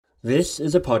This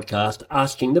is a podcast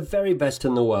asking the very best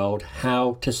in the world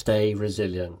how to stay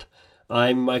resilient.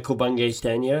 I'm Michael Bungay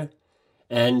Stanier,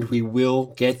 and we will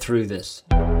get through this.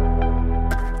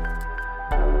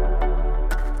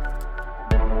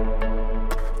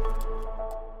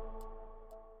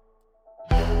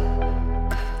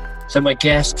 So my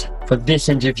guest for this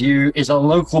interview is a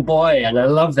local boy, and I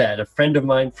love that, a friend of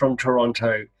mine from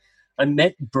Toronto. I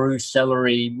met Bruce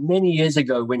Sellery many years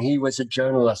ago when he was a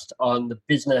journalist on the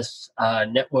Business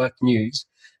Network News,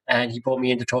 and he brought me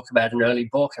in to talk about an early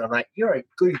book, and I'm like, you're a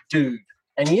good dude.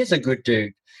 And he is a good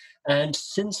dude. And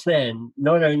since then,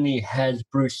 not only has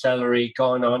Bruce Sellery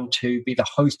gone on to be the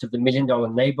host of the $1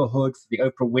 Million Neighborhood for the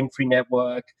Oprah Winfrey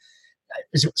Network,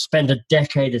 spent a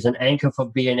decade as an anchor for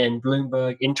BNN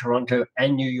Bloomberg in Toronto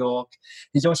and New York.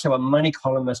 He's also a money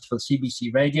columnist for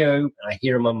CBC Radio. I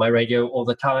hear him on my radio all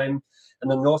the time. And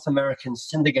the North American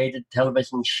syndicated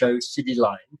television show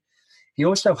Cityline. He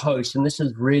also hosts, and this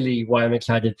is really why I'm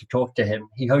excited to talk to him,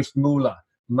 he hosts Moolah,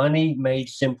 Money Made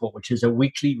Simple, which is a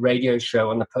weekly radio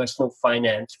show on the personal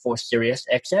finance for Sirius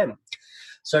XM.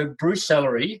 So Bruce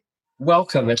Sellery,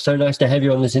 welcome. It's so nice to have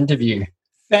you on this interview.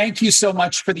 Thank you so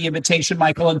much for the invitation,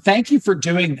 Michael, and thank you for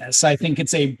doing this. I think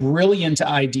it's a brilliant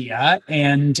idea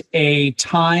and a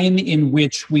time in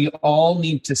which we all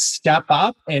need to step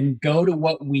up and go to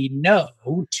what we know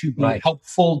to be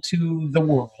helpful to the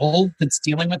world that's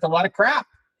dealing with a lot of crap.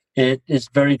 It is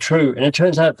very true. And it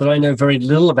turns out that I know very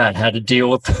little about how to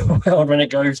deal with the world when it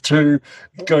goes to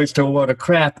a lot of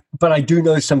crap. But I do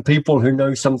know some people who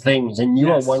know some things, and you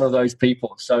are one of those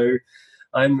people. So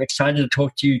I'm excited to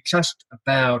talk to you just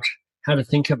about how to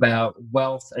think about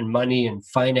wealth and money and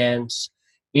finance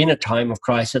in a time of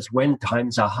crisis when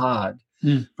times are hard.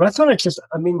 But I thought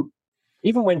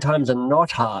even when times are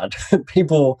not hard,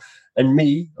 people and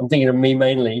me, I'm thinking of me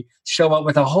mainly, show up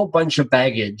with a whole bunch of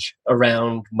baggage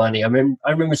around money. I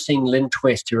remember seeing Lynn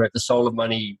Twist, who wrote The Soul of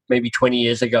Money maybe 20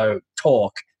 years ago,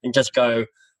 talk and just go,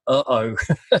 uh-oh,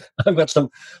 I've got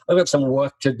some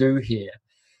work to do here.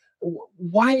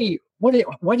 Why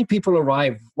do people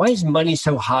arrive? Why is money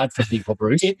so hard for people,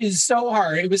 Bruce? It is so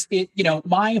hard.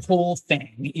 My whole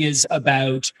thing is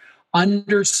about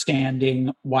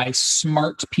understanding why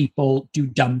smart people do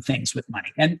dumb things with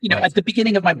money. And, at the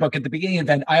beginning of my book, at the beginning of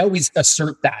the event, I always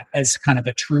assert that as kind of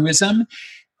a truism.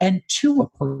 And to a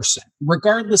person,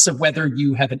 regardless of whether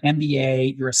you have an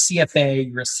MBA, you're a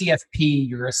CFA, you're a CFP,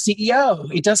 you're a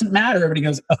CEO, it doesn't matter. Everybody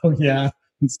goes, oh yeah,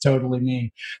 it's totally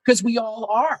me. Because we all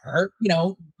are,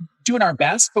 doing our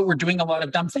best, but we're doing a lot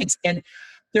of dumb things. And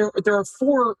there are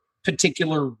four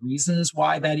particular reasons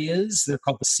why that is. They're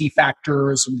called the C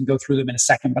factors. We can go through them in a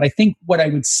second. But I think what I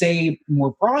would say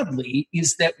more broadly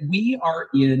is that we are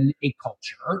in a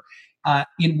culture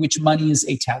in which money is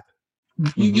a taboo.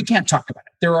 You can't talk about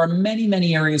it. There are many,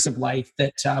 many areas of life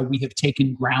that we have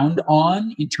taken ground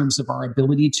on in terms of our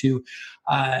ability to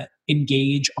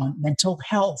engage on mental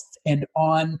health and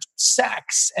on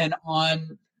sex and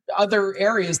on other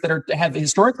areas that have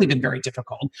historically been very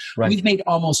difficult. Right. We've made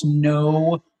almost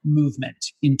no movement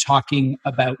in talking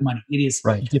about money. It is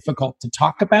difficult to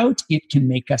talk about. It can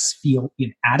make us feel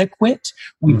inadequate.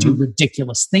 We do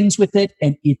ridiculous things with it,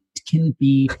 and it can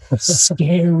be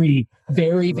scary,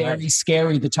 very, very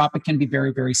scary. The topic can be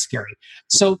very, very scary.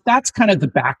 So that's kind of the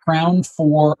background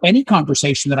for any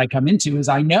conversation that I come into. Is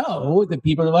I know that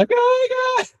people are like, oh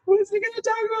my God, what is he going to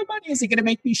talk about money? Is he going to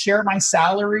make me share my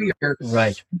salary? Or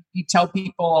you tell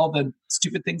people all the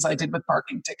stupid things I did with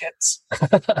parking tickets.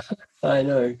 I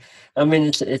know.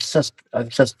 It's just, I'm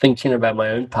just thinking about my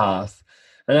own path,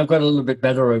 and I've got a little bit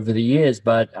better over the years,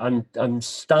 but I'm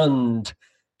stunned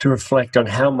to reflect on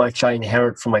how much I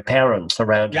inherit from my parents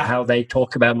around how they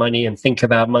talk about money and think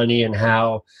about money, and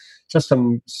how just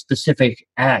some specific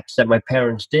acts that my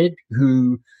parents did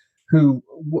who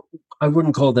I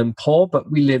wouldn't call them poor,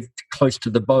 but we lived close to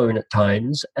the bone at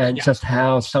times, and just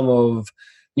how some of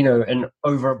an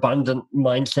overabundant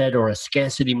mindset or a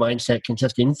scarcity mindset can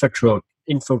just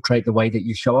infiltrate the way that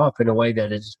you show up in a way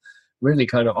that is really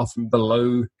kind of often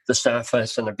below the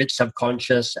surface and a bit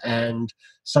subconscious, and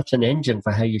such an engine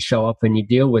for how you show up and you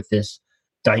deal with this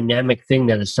dynamic thing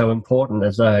that is so important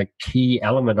as a key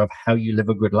element of how you live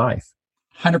a good life.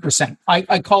 100%.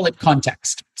 I call it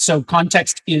context. So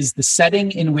context is the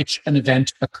setting in which an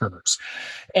event occurs.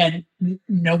 And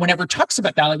no one ever talks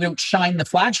about that. Like, we don't shine the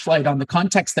flashlight on the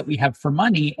context that we have for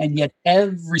money. And yet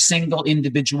every single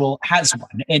individual has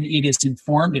one. And it is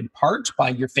informed in part by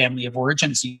your family of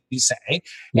origin, as you say,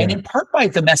 and in part by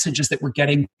the messages that we're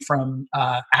getting from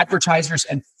advertisers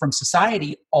and from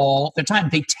society all the time.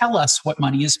 They tell us what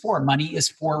money is for. Money is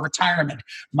for retirement.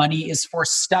 Money is for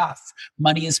stuff.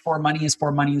 Money is for, money is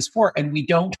for, money is for. And we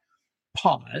don't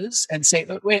pause and say,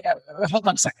 wait, hold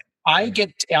on a second. I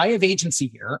have agency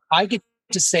here. I get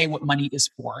to say what money is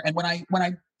for. And when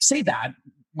I say that,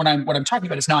 what I'm talking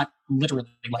about is not literally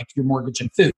like your mortgage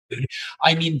and food.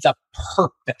 I mean the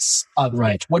purpose of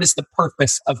it. What is the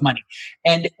purpose of money?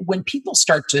 And when people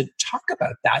start to talk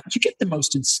about that, you get the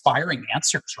most inspiring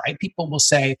answers, right? People will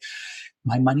say,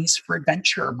 my money's for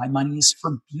adventure. My money is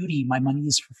for beauty. My money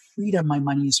is for freedom. My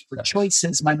money is for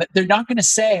choices. They're not going to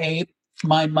say,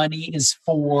 my money is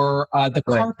for the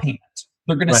car payment.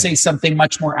 They're going to say something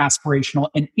much more aspirational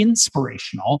and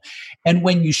inspirational. And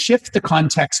when you shift the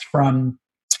context from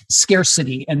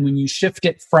scarcity, and when you shift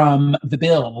it from the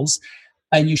bills,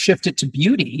 and you shift it to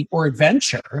beauty or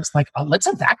adventure, it's like, oh, let's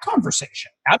have that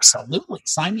conversation. Absolutely.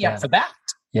 Sign me up for that.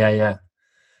 Yeah.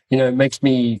 It makes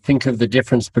me think of the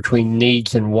difference between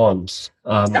needs and wants.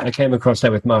 I came across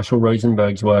that with Marshall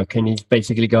Rosenberg's work, and he's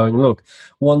basically going, look,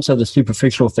 wants are the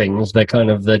superficial things. They're kind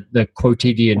of the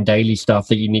quotidian daily stuff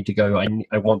that you need to go,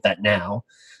 I want that now.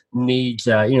 Needs,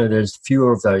 there's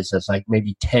fewer of those. There's like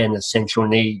maybe 10 essential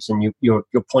needs, and you're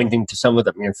pointing to some of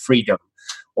them, freedom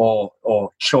or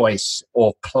choice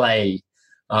or play,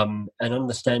 and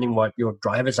understanding what your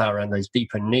drivers are and those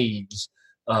deeper needs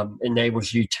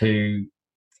enables you to,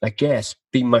 I guess,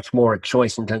 be much more a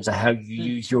choice in terms of how you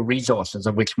use your resources,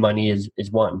 of which money is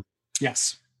one.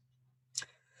 Yes.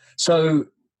 So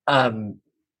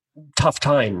tough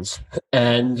times.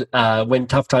 And when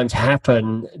tough times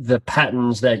happen, the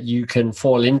patterns that you can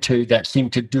fall into that seem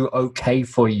to do okay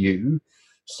for you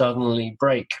suddenly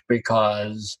break,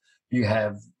 because you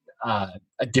have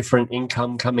a different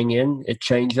income coming in. It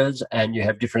changes, and you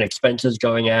have different expenses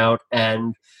going out,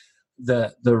 and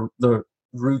the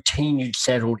routine you'd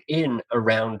settled in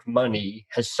around money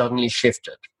has suddenly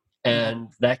shifted, and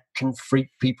that can freak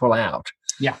people out.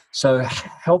 Yeah. So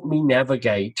help me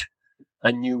navigate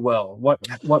a new world.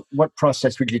 What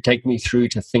process would you take me through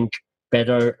to think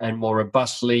better and more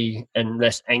robustly and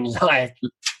less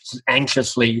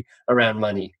anxiously around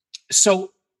money?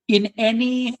 So in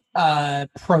any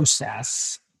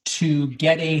process to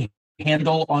get a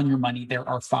handle on your money, there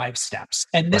are 5 steps.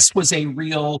 And this was a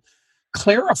real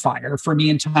clarifier for me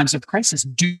in times of crisis.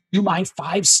 Do my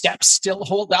 5 steps still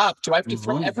hold up? Do I have to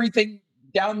throw everything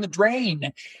down the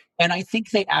drain? And I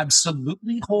think they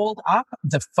absolutely hold up.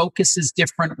 The focus is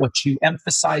different. What you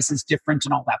emphasize is different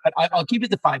and all that. But I'll give you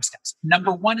the 5 steps.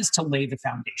 Number 1 is to lay the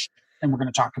foundation. And we're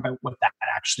going to talk about what that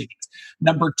actually means.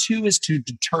 Number 2 is to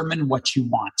determine what you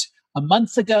want. A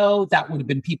month ago, that would have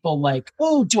been people like,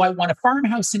 oh, do I want a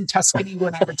farmhouse in Tuscany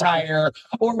when I retire?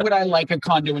 Or would I like a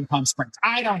condo in Palm Springs?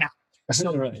 I don't know.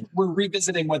 So we're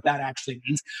revisiting what that actually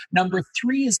means. Number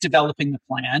 3 is developing the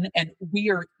plan. And we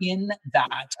are in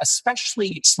that,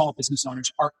 especially small business owners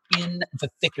are in the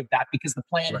thick of that, because the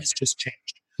plan has just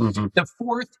changed. The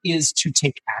 4th is to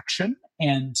take action.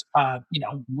 And,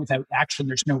 without action,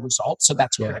 there's no result. So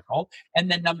that's critical. And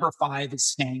then number 5 is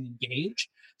staying engaged.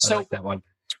 So I like that one.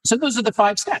 So those are the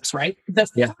 5 steps, right? The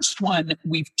first one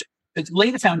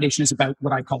lay the foundation is about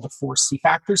what I call the 4 C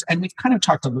factors. And we've kind of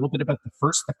talked a little bit about the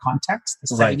first, the context, the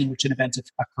setting in which an event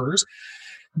occurs.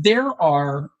 There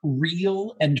are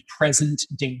real and present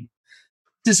dangers.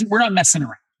 We're not messing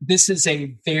around. This is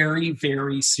a very,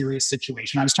 very serious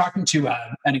situation. I was talking to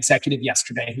an executive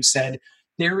yesterday who said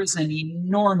there is an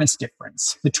enormous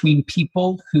difference between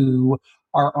people who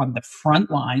are on the front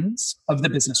lines of the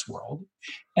business world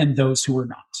and those who are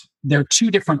not. They're 2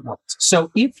 different worlds.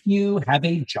 So if you have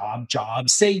a job,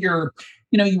 say you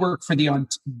work for you're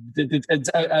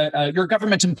a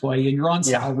government employee and you're on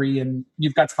salary and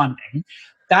you've got funding,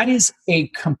 that is a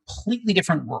completely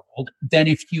different world than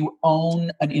if you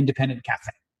own an independent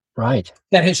cafe. Right.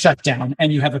 That has shut down,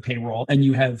 and you have a payroll, and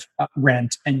you have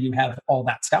rent, and you have all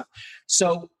that stuff.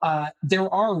 So there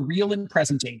are real and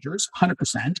present dangers,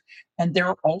 100%. And there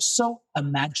are also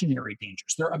imaginary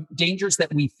dangers. There are dangers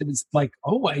that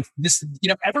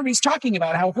everybody's talking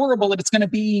about how horrible it's going to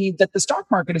be that the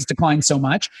stock market has declined so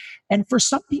much. And for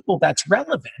some people, that's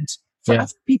relevant. For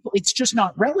other people, it's just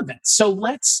not relevant. So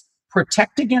let's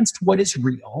protect against what is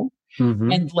real.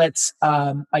 And let's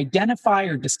identify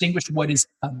or distinguish what is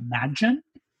imagined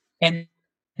and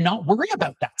not worry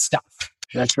about that stuff.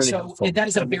 That's really helpful. That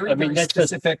is a very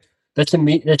specific. That's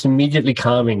immediately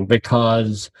calming,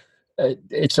 because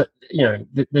it's a,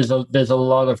 there's a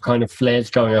lot of kind of flares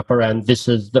going up around this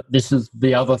is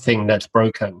the other thing that's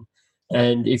broken,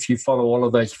 and if you follow all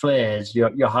of those flares,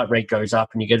 your heart rate goes up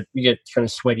and you get kind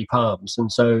of sweaty palms.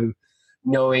 And so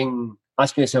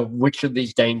asking yourself which of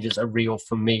these dangers are real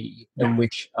for me and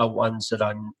which are ones that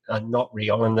are not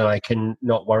real and that I can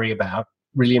not worry about,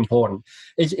 really important.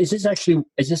 Is this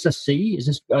a C?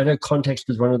 I know context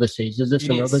is one of the C's. Is this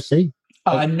another C?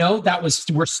 No,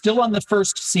 we're still on the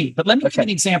first C, but let me give you an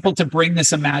example to bring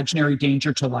this imaginary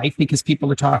danger to life, because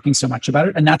people are talking so much about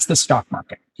it, and that's the stock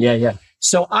market. Yeah.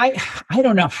 So I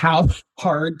don't know how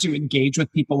hard to engage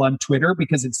with people on Twitter,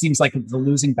 because it seems like it's a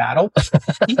losing battle.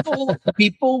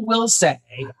 People will say,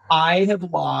 I have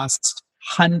lost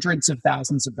hundreds of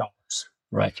thousands of dollars.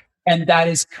 Right. And that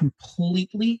is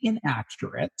completely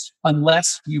inaccurate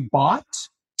unless you bought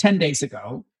 10 days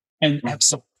ago and have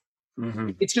sold.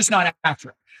 Mm-hmm. It's just not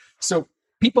accurate. So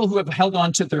people who have held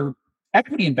on to their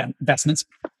equity investments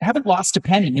haven't lost a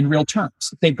penny in real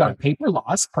terms. They've got a paper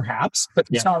loss, perhaps, but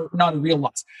it's not a real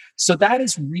loss. So that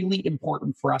is really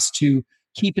important for us to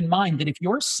keep in mind, that if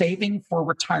you're saving for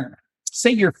retirement,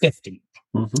 say you're 50,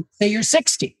 say you're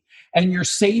 60, and you're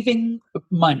saving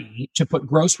money to put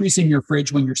groceries in your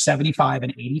fridge when you're 75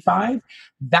 and 85,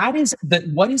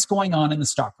 what is going on in the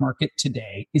stock market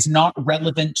today is not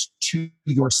relevant to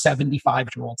your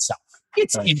 75-year-old self.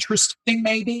 It's interesting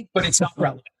maybe, but it's not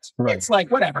relevant. It's like,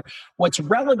 whatever. What's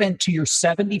relevant to your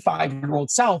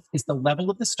 75-year-old self is the level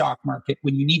of the stock market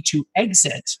when you need to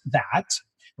exit that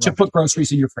to put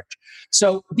groceries in your fridge.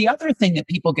 So the other thing that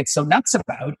people get so nuts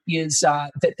about is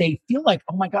that they feel like,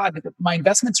 oh my God, my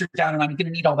investments are down and I'm going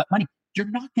to need all that money.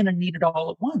 You're not going to need it all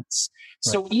at once.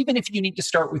 So even if you need to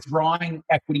start withdrawing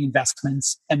equity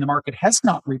investments and the market has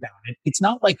not rebounded, it's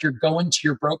not like you're going to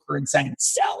your broker and saying,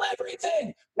 sell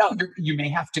everything. No, you may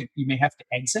have to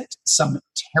exit some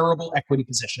terrible equity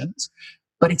positions,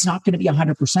 but it's not going to be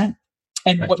 100%.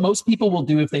 And what most people will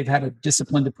do if they've had a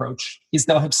disciplined approach is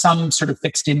they'll have some sort of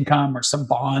fixed income or some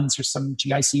bonds or some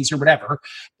GICs or whatever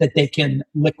that they can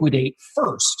liquidate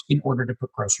first in order to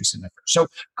put groceries in their fridge. So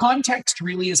context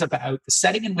really is about the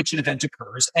setting in which an event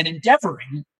occurs and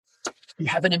endeavoring to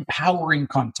have an empowering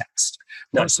context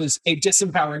versus a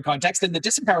disempowering context. And the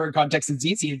disempowering context is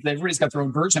easy. Everybody's got their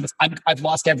own version. I've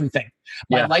lost everything.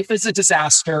 My life is a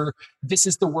disaster. This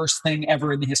is the worst thing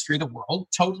ever in the history of the world.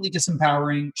 Totally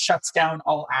disempowering, shuts down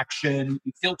all action.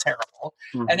 You feel terrible.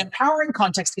 An empowering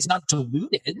context is not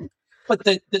diluted, but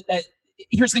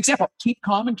here's an example. Keep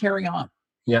calm and carry on.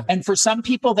 Yeah. And for some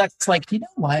people, that's like, you know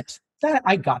what?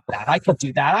 I got that. I can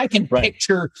do that. I can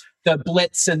picture the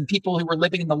Blitz and people who were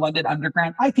living in the London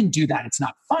Underground. I can do that. It's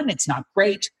not fun. It's not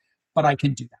great, but I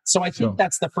can do that. So I think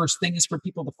that's the first thing, is for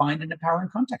people to find an empowering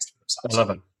context for themselves. I love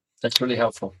it. That's really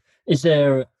helpful. Is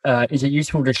it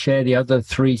useful to share the other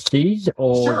 3 C's,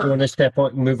 or do you want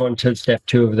to move on to step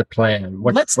 2 of the plan?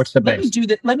 What's the best? Let me do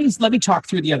that. Let me talk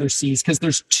through the other C's, because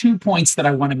there's 2 points that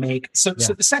I want to make. So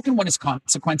the second one is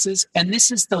consequences, and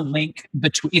this is the link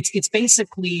between. It's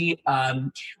basically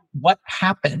what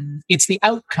happened. It's the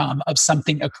outcome of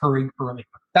something occurring earlier.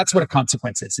 That's what a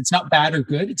consequence is. It's not bad or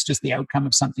good. It's just the outcome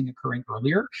of something occurring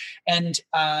earlier. And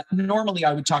normally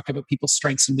I would talk about people's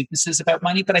strengths and weaknesses about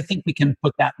money, but I think we can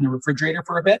put that in the refrigerator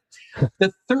for a bit.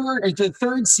 The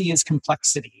third C is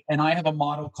complexity. And I have a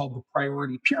model called the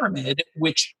priority pyramid,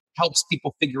 which helps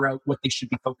people figure out what they should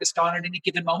be focused on at any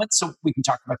given moment. So we can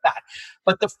talk about that.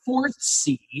 But the fourth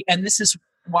C, and this is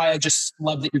why I just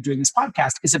love that you're doing this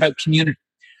podcast, is about community.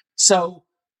 So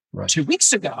 2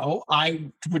 weeks ago,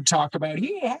 I would talk about,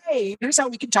 hey, here's how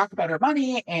we can talk about our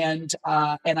money. And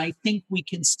I think we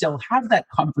can still have that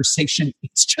conversation.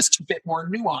 It's just a bit more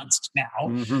nuanced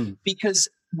now, because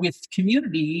with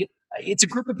community, it's a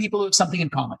group of people who have something in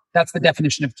common. That's the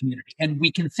definition of community. And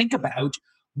we can think about,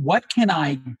 what can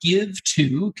I give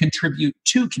to, contribute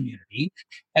to community?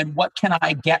 And what can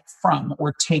I get from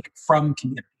or take from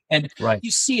community? And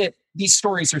you see it, these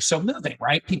stories are so moving,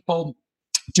 right? People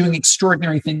doing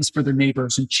extraordinary things for their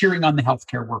neighbors and cheering on the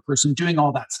healthcare workers and doing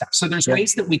all that stuff. So there's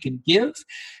ways that we can give,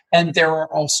 and there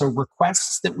are also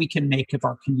requests that we can make of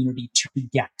our community to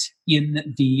get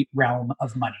in the realm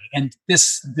of money. And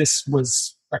this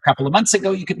was a couple of months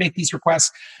ago, you could make these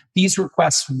requests. These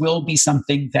requests will be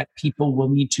something that people will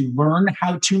need to learn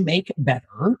how to make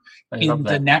better in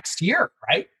the next year,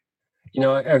 right? You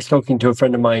know, I was talking to a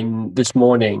friend of mine this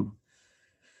morning,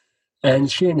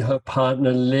 and she and her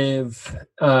partner live,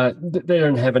 they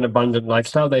don't have an abundant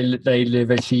lifestyle. They live,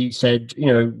 as she said,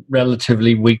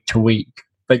 relatively week to week.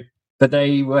 But but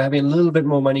they were having a little bit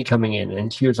more money coming in.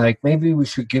 And she was like, maybe we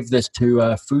should give this to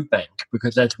a food bank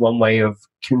because that's one way of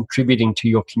contributing to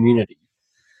your community.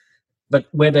 But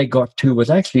where they got to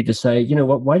was actually to say, you know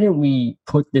what, why don't we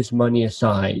put this money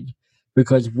aside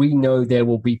because we know there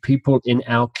will be people in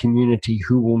our community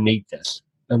who will need this.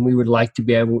 And we would like to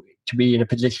be able to be in a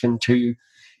position to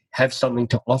have something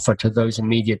to offer to those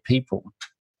immediate people.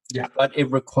 Yeah. But it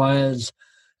requires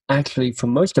actually for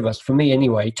most of us, for me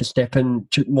anyway, to step in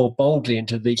more boldly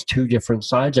into these two different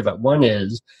sides of it. One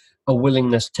is a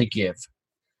willingness to give.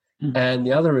 And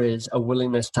the other is a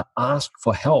willingness to ask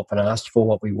for help and ask for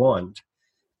what we want.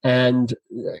 And,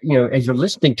 you know, as you're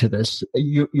listening to this,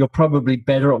 you're probably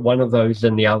better at one of those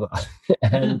than the other.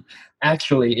 And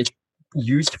actually, it's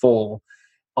useful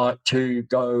to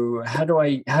go, how do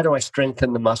I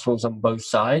strengthen the muscles on both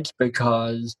sides?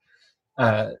 Because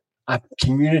a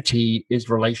community is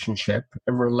relationship,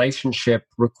 and relationship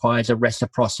requires a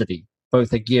reciprocity,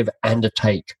 both a give and a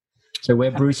take. So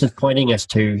where Bruce is pointing us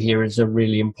to here is a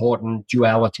really important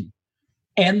duality.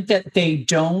 And that they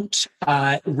don't,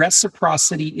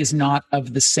 reciprocity is not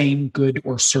of the same good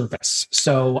or service.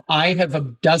 So I have a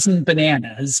dozen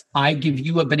bananas. I give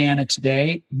you a banana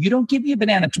today. You don't give me a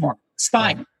banana tomorrow. It's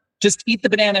fine. Just eat the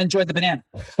banana, enjoy the banana.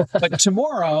 But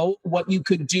tomorrow, what you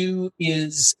could do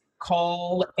is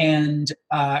call and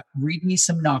read me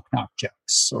some knock-knock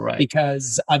jokes, right?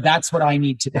 Because that's what I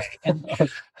need today. And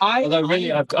although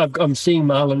really, I'm seeing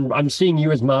Marlon. I'm seeing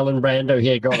you as Marlon Brando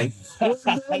here, going,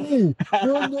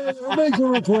 make a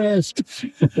request.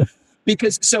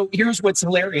 Because so here's what's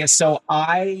hilarious. So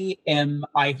I am,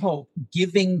 I hope,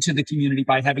 giving to the community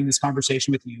by having this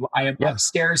conversation with you. I am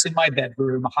upstairs in my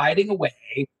bedroom, hiding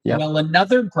away, while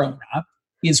another grown-up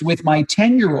is with my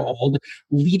 10-year-old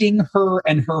leading her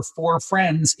and her 4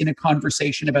 friends in a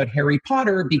conversation about Harry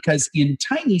Potter, because in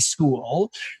tiny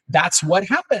school, that's what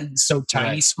happens. So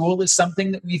tiny school is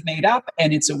something that we've made up,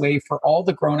 and it's a way for all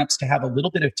the grownups to have a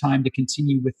little bit of time to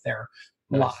continue with their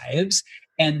lives.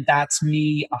 And that's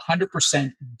me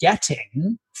 100%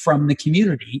 getting from the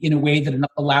community in a way that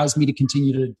allows me to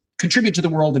continue to contribute to the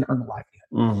world and earn a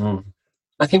livelihood.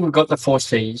 I think we've got the 4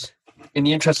 C's. In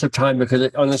the interest of time,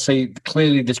 because honestly,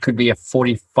 clearly this could be a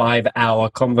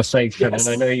 45-hour conversation. And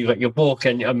I know you got your book,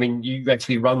 and I mean, you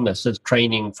actually run this as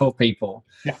training for people.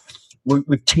 Yeah.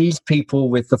 We've teased people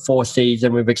with the 4 C's,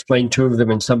 and we've explained 2 of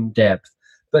them in some depth.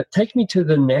 But take me to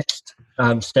the next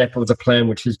step of the plan,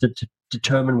 which is to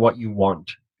determine what you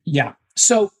want. Yeah.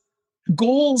 So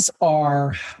goals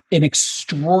are an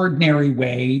extraordinary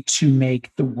way to make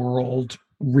the world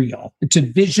real, to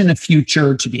vision a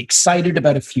future, to be excited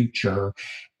about a future.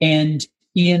 And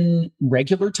in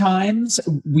regular times,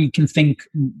 we can think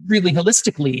really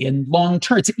holistically and long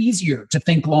term. It's easier to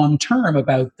think long term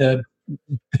about the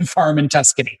farm in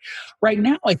Tuscany. Right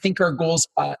now, I think our goals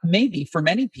maybe for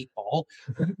many people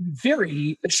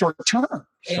very short term.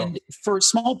 Sure. And for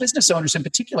small business owners in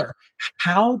particular,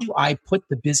 how do I put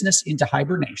the business into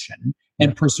hibernation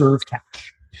and preserve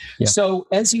cash? Yeah. So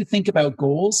as you think about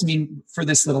goals, I mean, for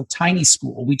this little tiny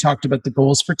school, we talked about the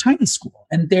goals for tiny school,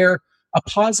 and they're a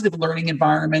positive learning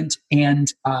environment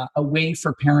and a way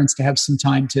for parents to have some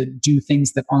time to do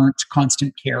things that aren't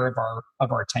constant care of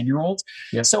our 10-year-olds.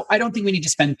 Yeah. So I don't think we need to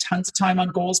spend tons of time on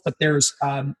goals, but there's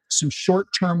some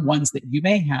short-term ones that you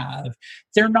may have.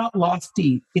 They're not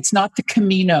lofty. It's not the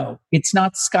Camino. It's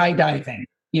not skydiving.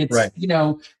 It's,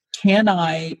 can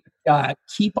I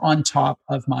keep on top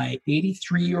of my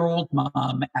 83-year-old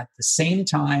mom at the same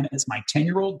time as my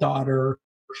 10-year-old daughter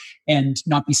and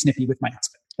not be snippy with my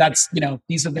husband? That's,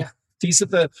 these are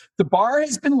the bar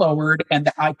has been lowered. And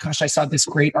I saw this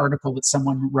great article that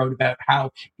someone wrote about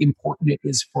how important it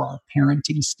is for our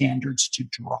parenting standards to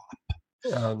drop.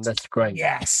 That's great.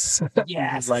 Yes.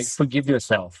 Yes. Like, forgive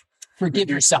yourself.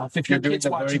 Forgive yourself. If your kids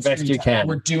watching the very best you can.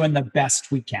 We're doing the best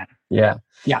we can. Yeah.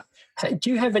 Yeah. Do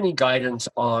you have any guidance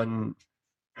on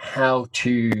how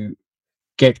to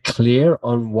get clear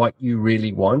on what you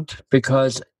really want?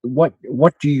 Because what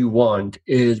do you want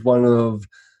is one of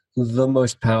the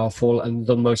most powerful and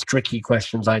the most tricky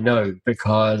questions I know,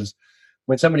 because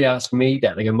when somebody asks me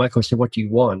that, they go, Michael said, what do you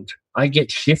want? I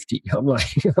get shifty. I'm like,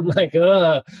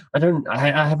 I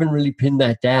haven't really pinned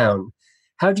that down.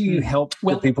 How do you help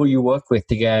the people you work with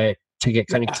to get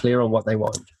kind of clear on what they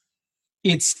want?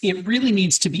 It really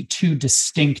needs to be 2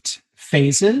 distinct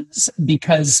phases,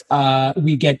 because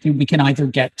we can either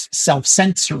get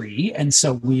self-sensory, and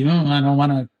so I don't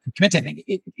want to commit to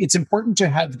anything. It's important to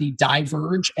have the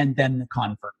diverge and then the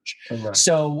converge. Right.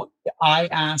 So I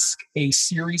ask a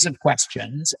series of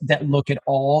questions that look at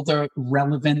all the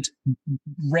relevant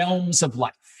realms of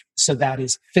life. So that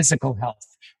is physical health,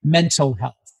 mental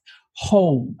health,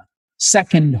 home,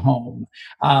 second home,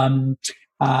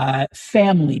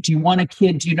 family. Do you want a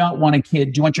kid? Do you not want a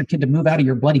kid? Do you want your kid to move out of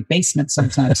your bloody basement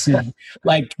sometime soon?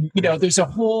 There's a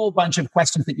whole bunch of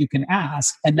questions that you can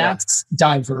ask, and that's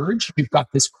diverge. You've got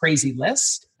this crazy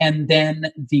list. And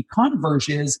then the converge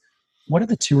is, what are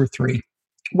the two or three?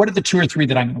 What are the two or three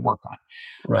that I'm going to work on?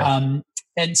 Right.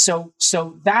 And so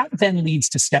that then leads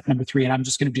to step number 3. And I'm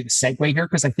just going to do the segue here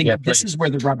because I think this is where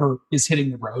the rubber is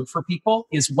hitting the road for people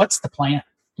is what's the plan?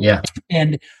 Yeah.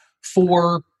 And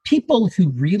for people who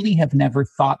really have never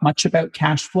thought much about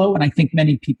cash flow, and I think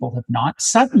many people have not,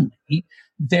 suddenly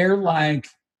they're like,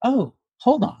 oh,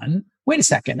 hold on, wait a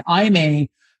second. I'm a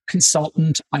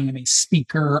consultant, I am a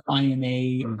speaker, I am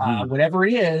a whatever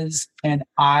it is. And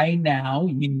I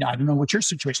don't know what your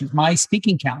situation is. My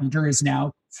speaking calendar is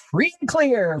now free and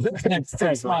clear for the next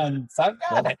 6 months. I've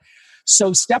got it.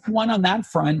 So step 1 on that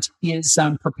front is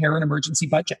prepare an emergency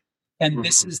budget. And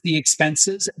this is the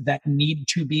expenses that need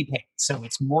to be paid. So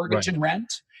it's mortgage and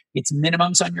rent. It's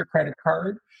minimums on your credit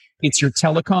card. It's your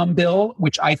telecom bill,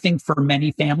 which I think for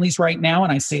many families right now,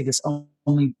 and I say this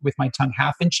only with my tongue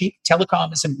half in cheek,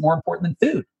 telecom is more important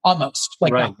than food, almost,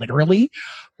 not literally.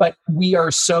 But we are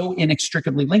so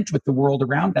inextricably linked with the world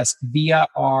around us via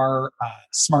our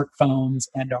smartphones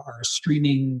and our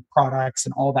streaming products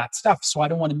and all that stuff. So I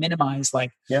don't want to minimize we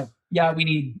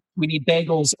need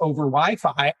bagels over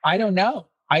Wi-Fi. I don't know.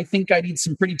 I think I need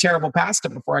some pretty terrible pasta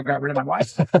before I got rid of my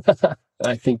Wi-Fi.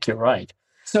 I think you're right.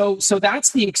 So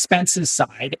that's the expenses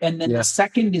side. And then the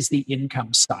second is the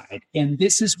income side. And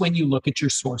this is when you look at your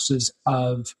sources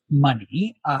of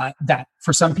money that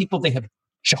for some people, they have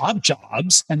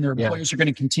jobs and their employers are going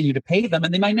to continue to pay them.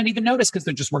 And they might not even notice because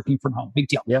they're just working from home. Big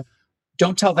deal. Yeah.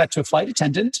 Don't tell that to a flight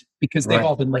attendant because they've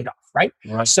all been laid off, right?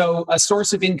 So a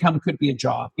source of income could be a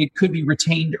job. It could be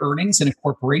retained earnings in a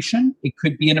corporation. It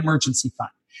could be an emergency fund.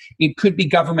 It could be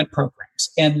government programs.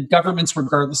 And governments,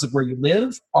 regardless of where you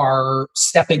live, are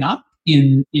stepping up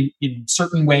in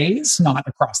certain ways, not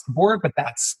across the board, but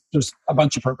there's a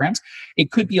bunch of programs.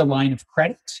 It could be a line of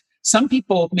credit. Some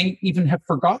people may even have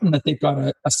forgotten that they've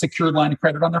got a secured line of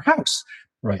credit on their house.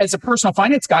 Right. As a personal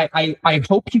finance guy, I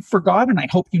hope you forgot and I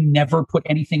hope you never put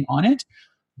anything on it.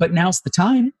 But now's the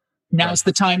time. Now's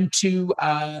the time to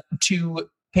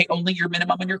pay only your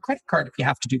minimum on your credit card if you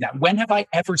have to do that. When have I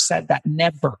ever said that?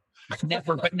 Never.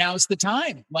 But now's the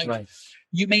time.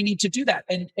 You may need to do that.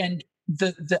 And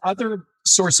the other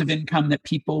source of income that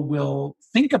people will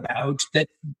think about, that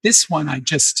this one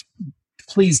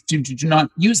please do not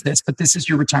use this, but this is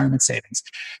your retirement savings.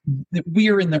 We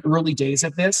are in the early days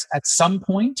of this. At some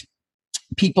point,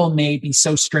 people may be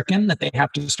so stricken that they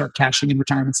have to start cashing in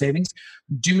retirement savings.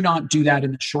 Do not do that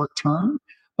in the short term.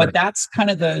 But that's kind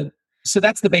of so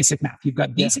that's the basic math. You've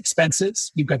got these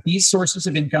expenses, you've got these sources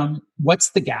of income.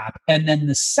 What's the gap? And then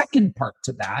the second part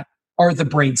to that are it's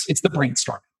the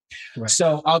brainstorming. Right.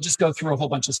 So I'll just go through a whole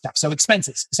bunch of stuff. So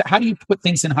expenses. So how do you put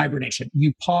things in hibernation?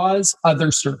 You pause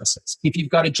other services. If you've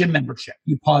got a gym membership,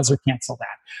 you pause or cancel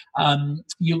that.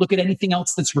 You look at anything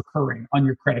else that's recurring on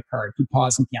your credit card. You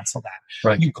pause and cancel that.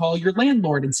 Right. You call your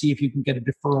landlord and see if you can get a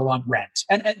deferral on rent.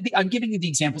 And I'm giving you the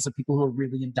examples of people who are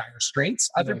really in dire straits.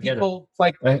 Other people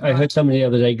I heard somebody the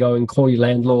other day go and call your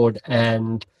landlord,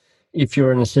 and if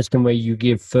you're in a system where you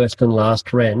give first and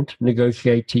last rent,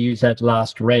 negotiate to use that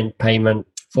last rent payment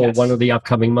for one of the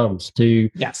upcoming months to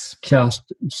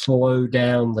just slow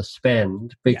down the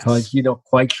spend, because you're not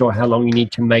quite sure how long you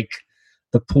need to make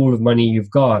the pool of money you've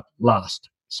got last.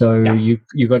 So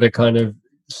you got to kind of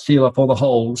seal up all the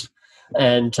holes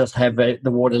and just have the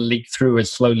water leak through as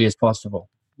slowly as possible.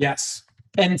 Yes.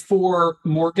 And for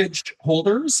mortgage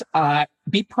holders,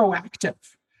 be proactive.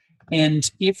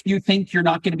 And if you think you're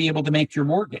not going to be able to make your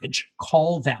mortgage,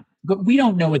 call them. But we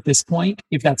don't know at this point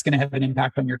if that's going to have an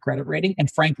impact on your credit rating.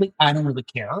 And frankly, I don't really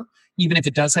care. Even if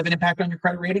it does have an impact on your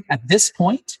credit rating, at this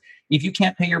point, if you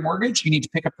can't pay your mortgage, you need to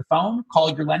pick up the phone,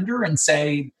 call your lender and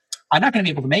say, I'm not going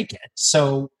to be able to make it.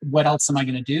 So what else am I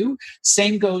going to do?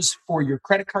 Same goes for your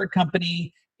credit card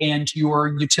company and your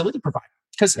utility provider.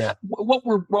 Because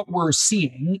what we're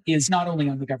seeing is not only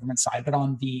on the government side, but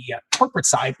on the corporate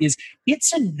side, is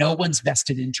it's in no one's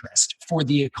vested interest for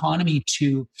the economy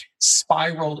to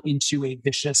spiral into a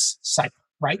vicious cycle,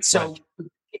 right? So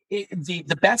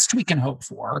the best we can hope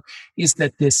for is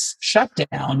that this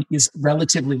shutdown is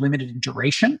relatively limited in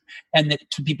duration and that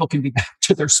people can be back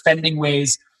to their spending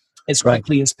ways as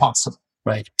quickly as possible.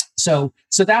 Right. So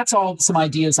that's all some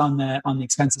ideas on the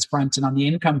expenses front. And on the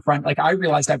income front, like I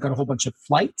realized I've got a whole bunch of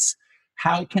flights.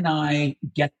 How can I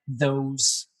get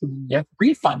those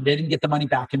refunded and get the money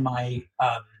back in my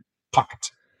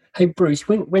pocket? Hey, Bruce,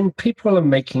 when people are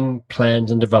making plans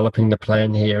and developing the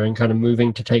plan here and kind of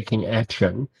moving to taking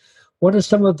action, what are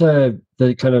some of the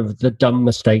kind of the dumb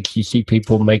mistakes you see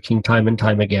people making time and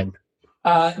time again?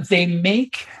 They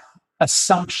make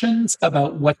assumptions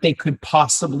about what they could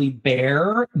possibly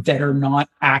bear that are not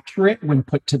accurate when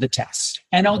put to the test.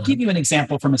 And I'll give you an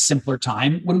example from a simpler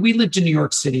time. When we lived in New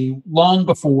York City, long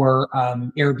before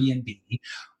Airbnb,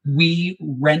 we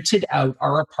rented out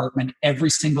our apartment every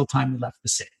single time we left the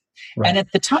city. Right. And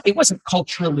at the time, it wasn't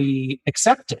culturally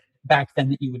accepted back then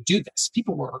that you would do this.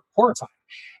 People were horrified.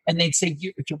 And they'd say,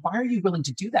 why are you willing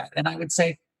to do that? And I would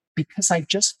say, because I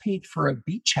just paid for a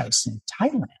beach house in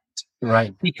Thailand.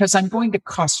 Right. Because I'm going to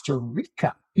Costa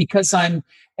Rica.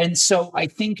 And so I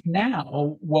think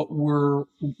now what we're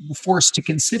forced to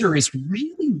consider is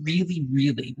really, really,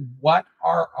 really what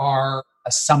are our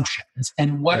assumptions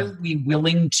and what are we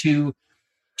willing to,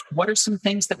 what are some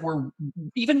things that we're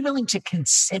even willing to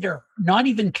consider, not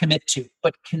even commit to,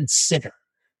 but consider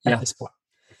at this point.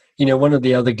 You know, one of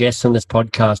the other guests on this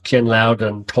podcast, Jen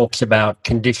Loudon, talks about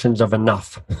conditions of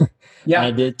enough. Yeah.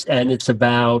 And it's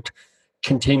about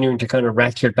continuing to kind of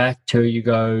ratchet back to you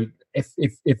go,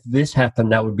 if this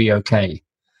happened, that would be okay.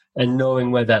 And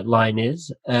knowing where that line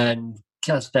is and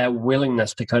just that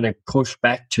willingness to kind of push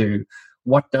back to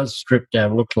what does strip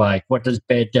down look like? What does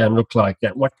bed down look like?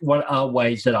 That what are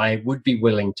ways that I would be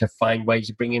willing to find ways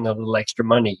to bring in a little extra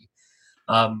money?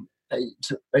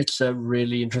 It's a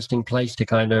really interesting place to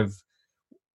kind of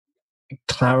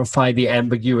clarify the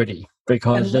ambiguity,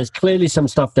 because there's clearly some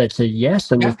stuff that's a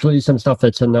yes and there's clearly some stuff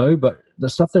that's a no, but the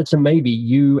stuff that's a maybe,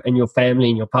 you and your family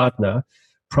and your partner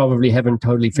probably haven't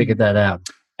totally figured that out.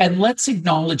 And let's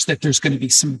acknowledge that there's going to be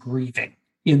some grieving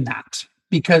in that,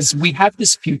 because we have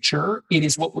this future. It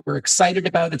is what we're excited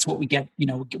about. It's what we get,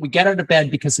 we get out of bed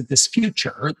because of this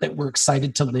future that we're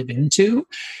excited to live into,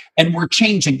 and we're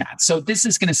changing that. So this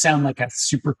is going to sound like a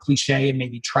super cliche and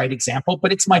maybe trite example,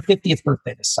 but it's my 50th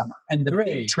birthday this summer. And the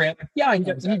big trip. Yeah,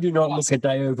 you do not look a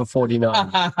day over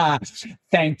 49.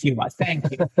 Thank you.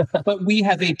 But we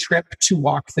have a trip to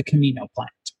walk the Camino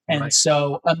planned. And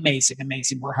so amazing.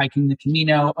 We're hiking the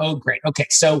Camino. Oh, great. Okay.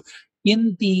 So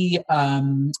in the,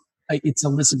 it's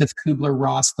Elizabeth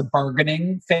Kubler-Ross, the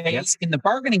bargaining phase. Yep. In the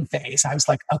bargaining phase, I was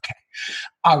like, okay,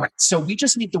 all right. So we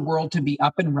just need the world to be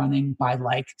up and running by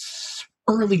like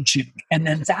early June. And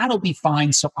then that'll be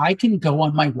fine. So I can go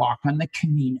on my walk on the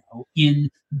Camino in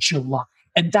July.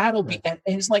 And that'll be, and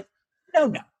it's like,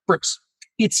 no, Bruce,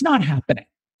 it's not happening.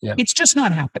 Yep. It's just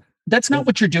not happening. That's not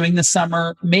what you're doing this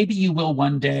summer. Maybe you will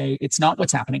one day. It's not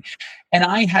what's happening. And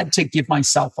I had to give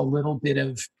myself a little bit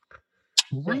of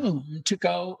room to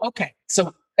go, okay.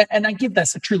 So, and I give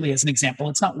this truly as an example.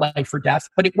 It's not life or death,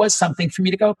 but it was something for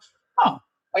me to go, oh,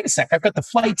 wait a sec. I've got the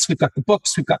flights. We've got the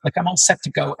books. I'm all set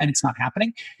to go, and it's not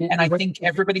happening. And I think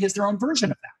everybody has their own version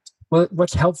of that. Well,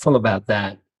 what's helpful about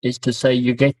that is to say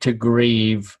you get to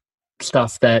grieve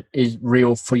stuff that is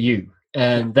real for you.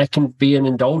 And that can be an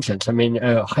indulgence. I mean,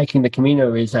 hiking the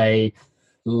Camino is a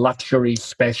luxury,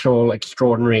 special,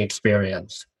 extraordinary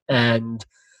experience. And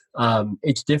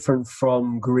it's different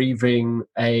from grieving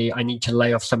I need to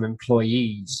lay off some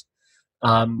employees.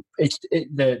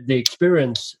 The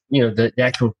experience, the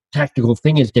actual tactical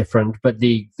thing is different, but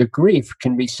the grief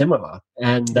can be similar.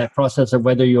 And that process of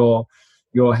whether you're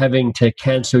having to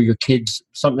cancel your kids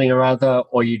something or other,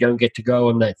 or you don't get to go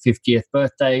on that 50th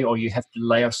birthday, or you have to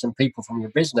lay off some people from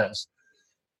your business,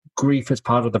 grief is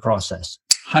part of the process.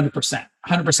 100%.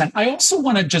 I also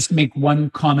want to just make one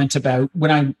comment about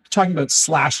when I'm talking about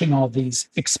slashing all these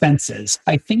expenses.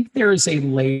 I think there is a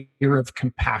layer of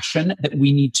compassion that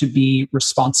we need to be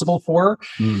responsible for.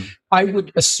 I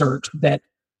would assert that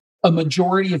a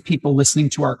majority of people listening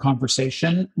to our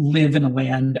conversation live in a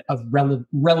land of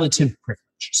relative privilege.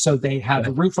 So they have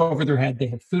a roof over their head, they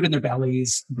have food in their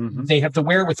bellies, they have the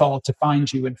wherewithal to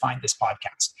find you and find this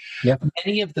podcast. Yep.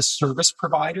 Many of the service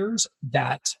providers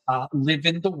that live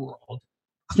in the world,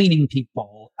 cleaning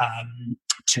people,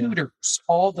 tutors,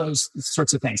 all those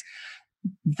sorts of things,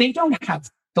 they don't have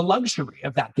the luxury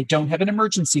of that. They don't have an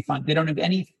emergency fund. They don't have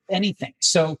anything.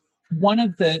 So one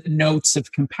of the notes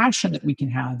of compassion that we can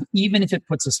have, even if it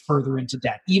puts us further into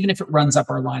debt, even if it runs up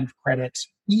our line of credit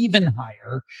even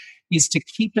higher, is to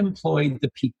keep employed the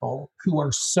people who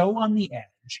are so on the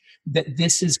edge that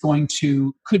this is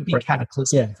could be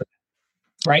cataclysmic for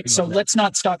them. Right? So let's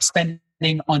not stop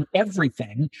spending on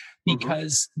everything,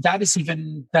 because that is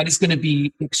going to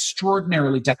be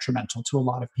extraordinarily detrimental to a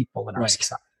lot of people in our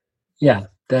society. Yeah,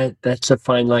 that's a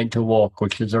fine line to walk,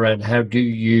 which is around how do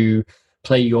you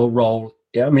play your role.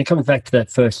 Yeah, I mean, it comes back to that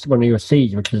first one of your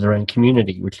C's, which is around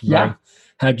community, which is like,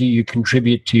 how do you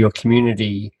contribute to your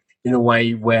community in a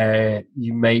way where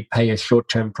you may pay a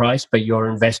short-term price, but you're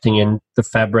investing in the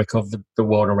fabric of the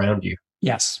world around you.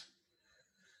 Yes.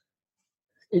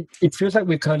 It feels like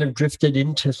we've kind of drifted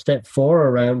into step 4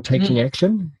 around taking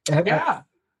action. Yeah.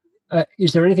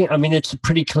 Is there anything? I mean, it's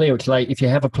pretty clear. It's like if you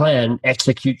have a plan,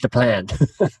 execute the plan.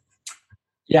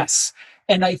 Yes.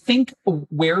 And I think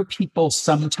where people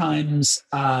sometimes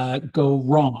go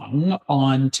wrong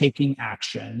on taking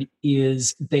action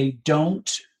is they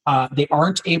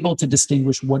aren't able to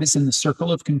distinguish what is in the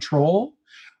circle of control,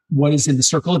 what is in the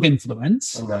circle of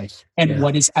influence, and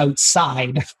what is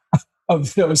outside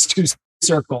of those two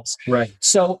circles. Right.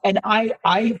 So, and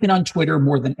I've been on Twitter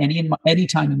more than any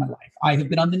time in my life. I have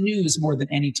been on the news more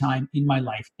than any time in my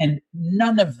life, and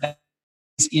none of that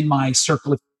is in my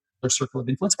circle of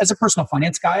influence. As a personal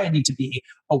finance guy, I need to be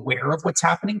aware of what's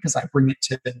happening because I bring it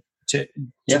to the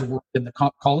work in the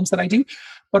columns that I do.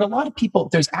 But a lot of people,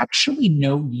 there's actually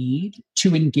no need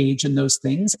to engage in those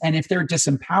things. And if they're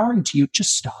disempowering to you,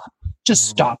 just stop. Just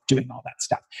stop doing all that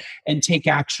stuff and take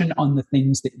action on the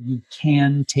things that you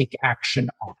can take action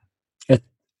on.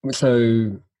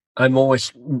 So I'm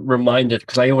always reminded,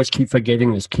 because I always keep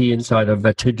forgetting this key insight of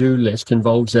a to-do list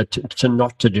involves a to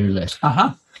not to-do list.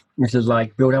 Which is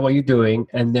like, build out what you're doing,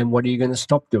 and then what are you going to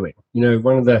stop doing? You know,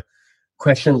 one of the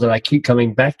questions that I keep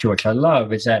coming back to, which I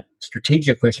love, is that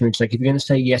strategic question. It's like, if you're going to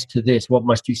say yes to this, what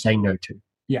must you say no to?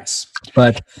 Yes.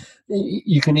 But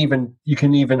you can even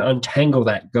untangle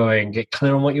that, get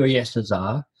clear on what your yeses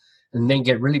are, and then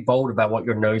get really bold about what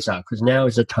your no's are, because now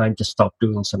is the time to stop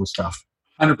doing some stuff.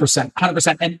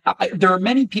 100%. And there are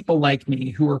many people like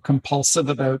me who are compulsive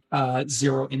about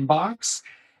zero inbox.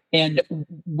 And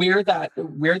where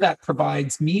that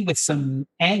provides me with some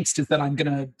angst is that I'm going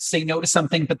to say no to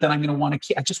something, but then I'm going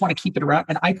to I just want to keep it around.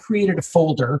 And I created a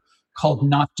folder called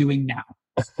Not Doing Now.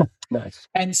 Nice.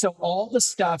 And so all the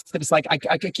stuff that is like,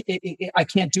 I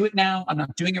can't do it now. I'm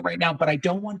not doing it right now, but I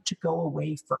don't want to go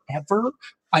away forever.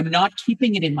 I'm not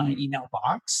keeping it in my email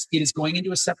box. It is going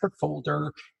into a separate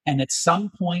folder. And at some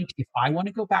point, if I want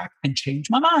to go back and change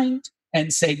my mind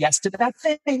and say yes to that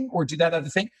thing or do that other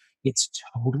thing, it's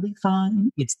totally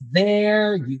fine. It's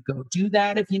there. You go do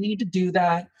that if you need to do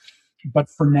that. But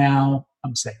for now,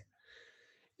 I'm saying.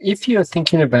 If you're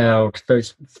thinking about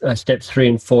those steps 3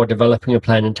 and 4, developing a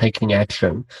plan and taking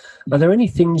action, are there any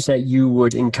things that you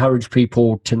would encourage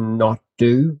people to not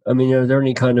do? I mean, are there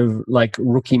any kind of like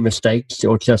rookie mistakes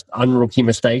or just unrookie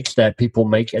mistakes that people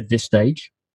make at this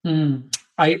stage? I'm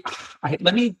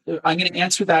going to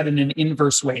answer that in an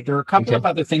inverse way. There are a couple of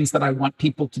other things that I want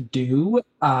people to do.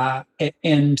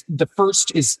 And the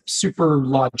first is super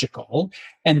logical,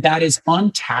 and that is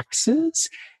on taxes.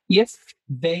 If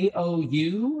they owe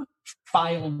you,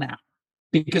 file now,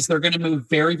 because they're going to move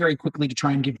very, very quickly to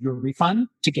try and give you a refund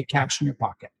to get cash in your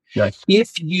pocket. Nice.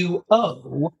 If you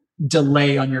owe,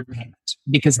 delay on your payment,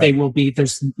 because they will be,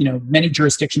 there's many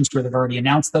jurisdictions where they've already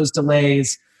announced those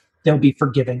delays. They'll be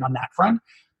forgiving on that front.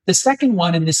 The second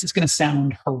one, and this is going to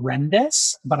sound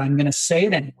horrendous, but I'm going to say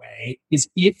it anyway, is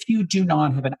if you do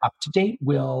not have an up-to-date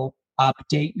will,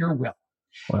 update your will.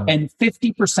 Wow. And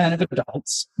 50% of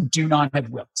adults do not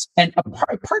have wills. And a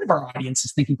part of our audience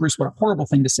is thinking, Bruce, what a horrible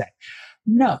thing to say.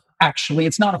 No, actually,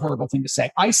 it's not a horrible thing to say.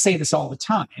 I say this all the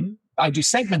time. I do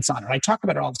segments on it. I talk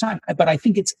about it all the time. But I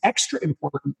think it's extra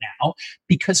important now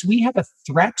because we have a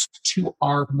threat to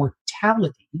our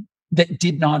mortality that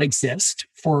did not exist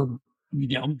for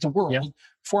the world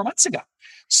 4 months ago.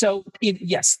 So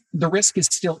yes, the risk is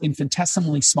still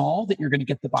infinitesimally small that you're going to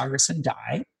get the virus and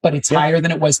die, but it's higher than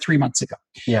it was 3 months ago.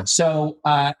 Yeah. So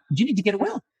you need to get a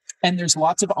will. And there's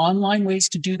lots of online ways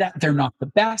to do that. They're not the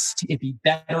best. It'd be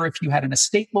better if you had an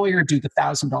estate lawyer do the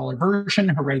 $1,000 version.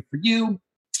 Hooray for you.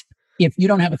 If you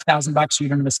don't have $1,000, you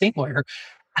don't have an estate lawyer.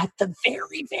 At the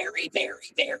very, very,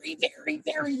 very, very, very,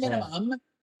 very minimum,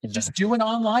 just do an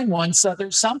online one so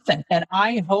there's something. And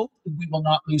I hope we will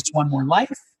not lose one more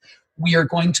life. We are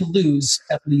going to lose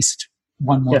at least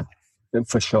one more life.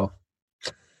 For sure.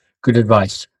 Good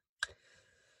advice.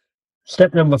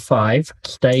 Step number 5,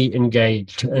 stay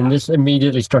engaged. And this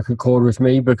immediately struck a chord with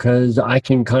me because I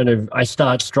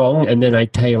start strong and then I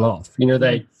tail off. You know,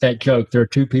 that joke, there are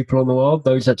 2 people in the world,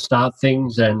 those that start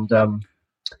things and...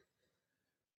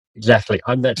 Exactly.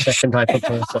 I'm that second type of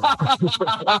person.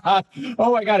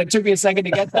 Oh my God. It took me a second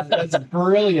to get that. That's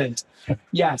brilliant.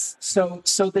 Yes. So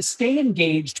the stay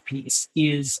engaged piece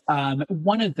is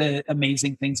one of the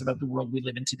amazing things about the world we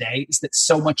live in today is that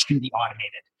so much can be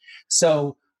automated.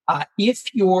 So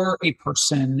if you're a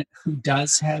person who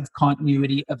does have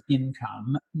continuity of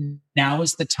income, now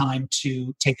is the time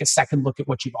to take a second look at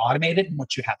what you've automated and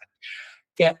what you haven't.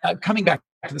 coming back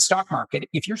to the stock market,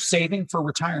 if you're saving for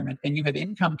retirement and you have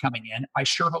income coming in, I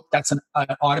sure hope that's an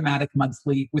automatic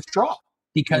monthly withdrawal,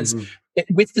 because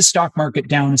with the stock market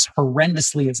down as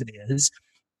horrendously as it is,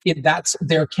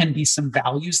 there can be some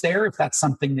values there. If that's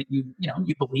something that you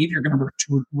believe you're going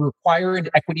to require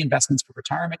equity investments for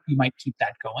retirement, you might keep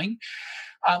that going.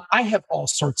 I have all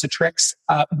sorts of tricks.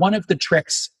 One of the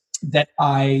tricks that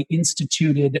I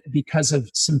instituted because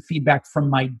of some feedback from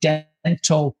my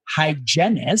dental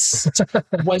hygienist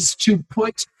was to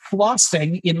put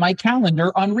flossing in my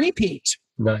calendar on repeat.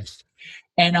 Nice.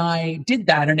 And I did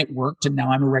that and it worked. And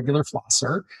now I'm a regular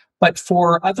flosser. But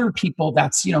for other people,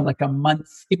 that's, like a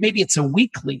month, maybe it's a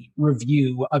weekly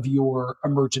review of your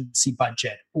emergency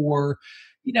budget, or,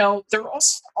 there are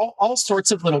all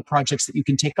sorts of little projects that you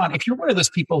can take on. If you're one of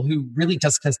those people who really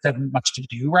doesn't have much to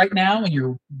do right now and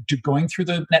you're going through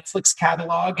the Netflix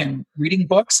catalog and reading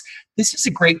books, this is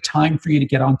a great time for you to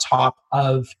get on top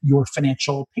of your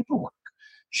financial paperwork.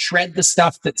 Shred the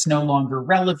stuff that's no longer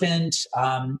relevant,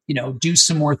 do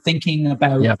some more thinking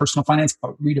about personal finance,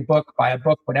 read a book, buy a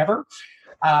book, whatever.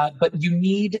 But you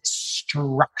need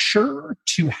structure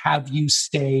to have you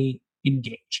stay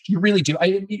engaged. You really do.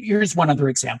 Here's one other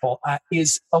example,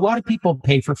 is a lot of people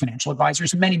pay for financial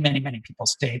advisors. Many, many, many people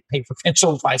pay for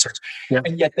financial advisors. Yeah.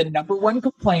 And yet the number one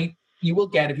complaint you will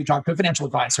get if you talk to a financial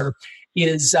advisor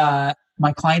is,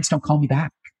 my clients don't call me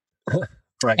back.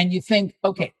 Right. And you think,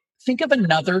 okay, think of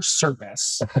another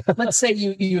service. Let's say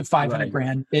you have 500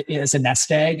 grand as a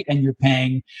nest egg and you're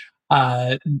paying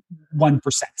 1%.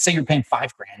 Say you're paying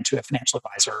 $5,000 to a financial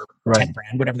advisor,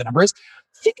 $10,000, whatever the number is.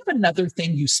 Think of another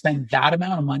thing you spend that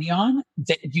amount of money on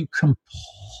that you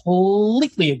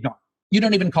completely ignore. You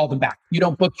don't even call them back. You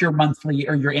don't book your monthly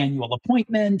or your annual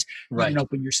appointment. You don't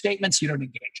open your statements. You don't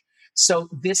engage. So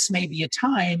this may be a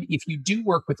time, if you do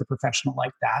work with a professional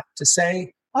like that, to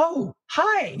say, oh,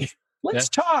 hi, let's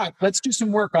talk. Let's do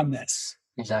some work on this.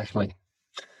 Exactly.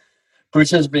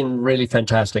 Bruce has been really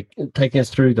fantastic. Taking us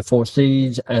through the 4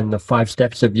 C's and the 5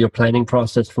 steps of your planning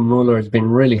process for Moola has been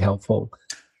really helpful.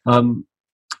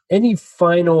 Any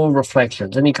final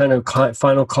reflections, any kind of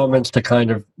final comments to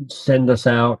kind of send us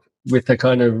out with a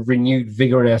kind of renewed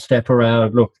vigor in our step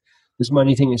around, look, this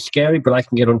money thing is scary, but I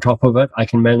can get on top of it. I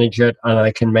can manage it and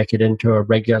I can make it into a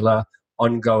regular,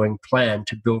 ongoing plan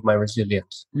to build my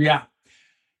resilience. Yeah.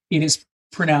 It is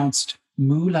pronounced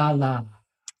Moolala.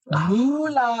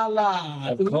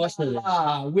 Moolala. Of course it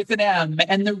is. With an M.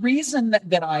 And the reason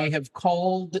that I have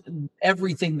called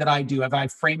everything that I do, if I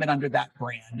frame it under that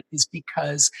brand, is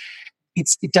because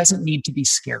it doesn't need to be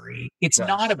scary. It's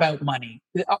not about money.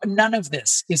 None of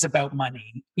this is about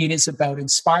money. It is about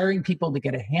inspiring people to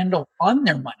get a handle on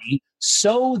their money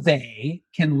so they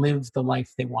can live the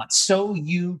life they want, so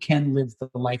you can live the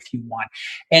life you want.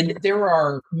 And there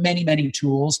are many, many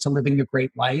tools to living a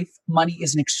great life. Money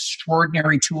is an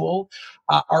extraordinary tool.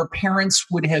 Our parents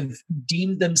would have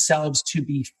deemed themselves to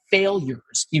be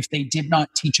failures if they did not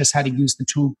teach us how to use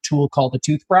the tool called a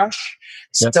toothbrush.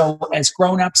 Yep. So as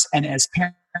grown-ups and as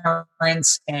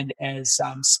parents and as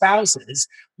spouses,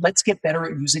 let's get better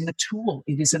at using the tool.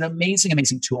 It is an amazing,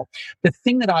 amazing tool. The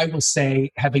thing that I will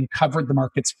say, having covered the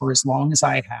markets for as long as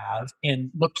I have and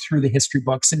looked through the history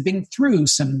books and been through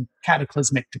some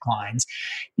cataclysmic declines,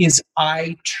 is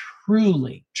I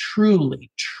truly,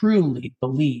 truly, truly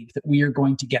believe that we are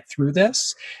going to get through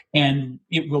this, and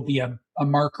it will be a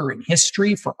marker in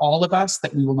history for all of us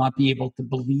that we will not be able to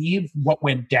believe what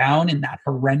went down in that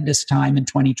horrendous time in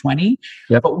 2020.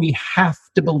 Yep. But we have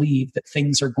to believe that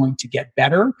things are going to get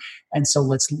better. And so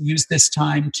let's use this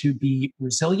time to be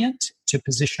resilient, to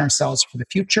position ourselves for the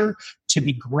future, to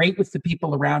be great with the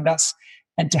people around us,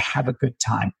 and to have a good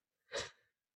time.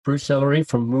 Bruce Sellery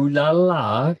from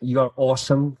Moolala, you are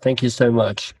awesome. Thank you so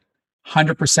much.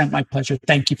 100% my pleasure.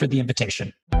 Thank you for the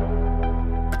invitation.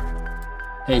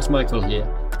 Hey, it's Michael here.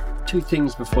 2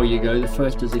 things before you go. The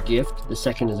first is a gift. The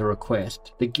second is a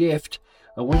request. The gift,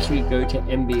 I want you to go to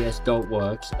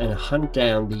mbs.works and hunt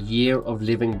down The Year of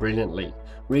Living Brilliantly.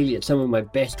 Really, it's some of my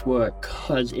best work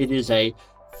because it is a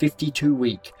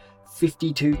 52-week,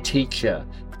 52-teacher,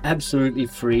 absolutely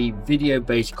free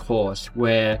video-based course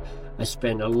where I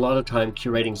spend a lot of time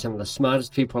curating some of the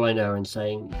smartest people I know and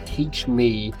saying, teach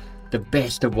me the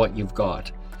best of what you've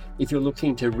got. If you're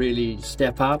looking to really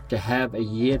step up, to have a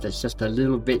year that's just a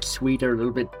little bit sweeter, a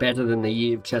little bit better than the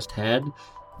year you've just had,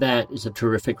 that is a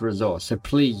terrific resource. So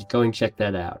please go and check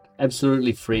that out.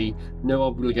 Absolutely free, no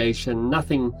obligation,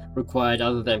 nothing required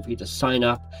other than for you to sign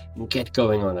up and get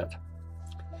going on it.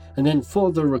 And then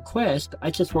for the request,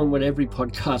 I just want what every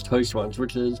podcast host wants,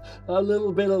 which is a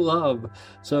little bit of love.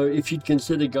 So if you'd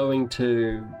consider going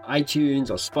to iTunes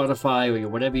or Spotify or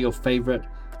whatever your favorite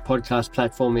podcast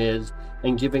platform is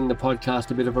and giving the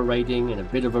podcast a bit of a rating and a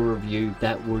bit of a review,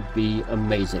 that would be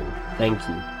amazing. Thank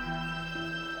you.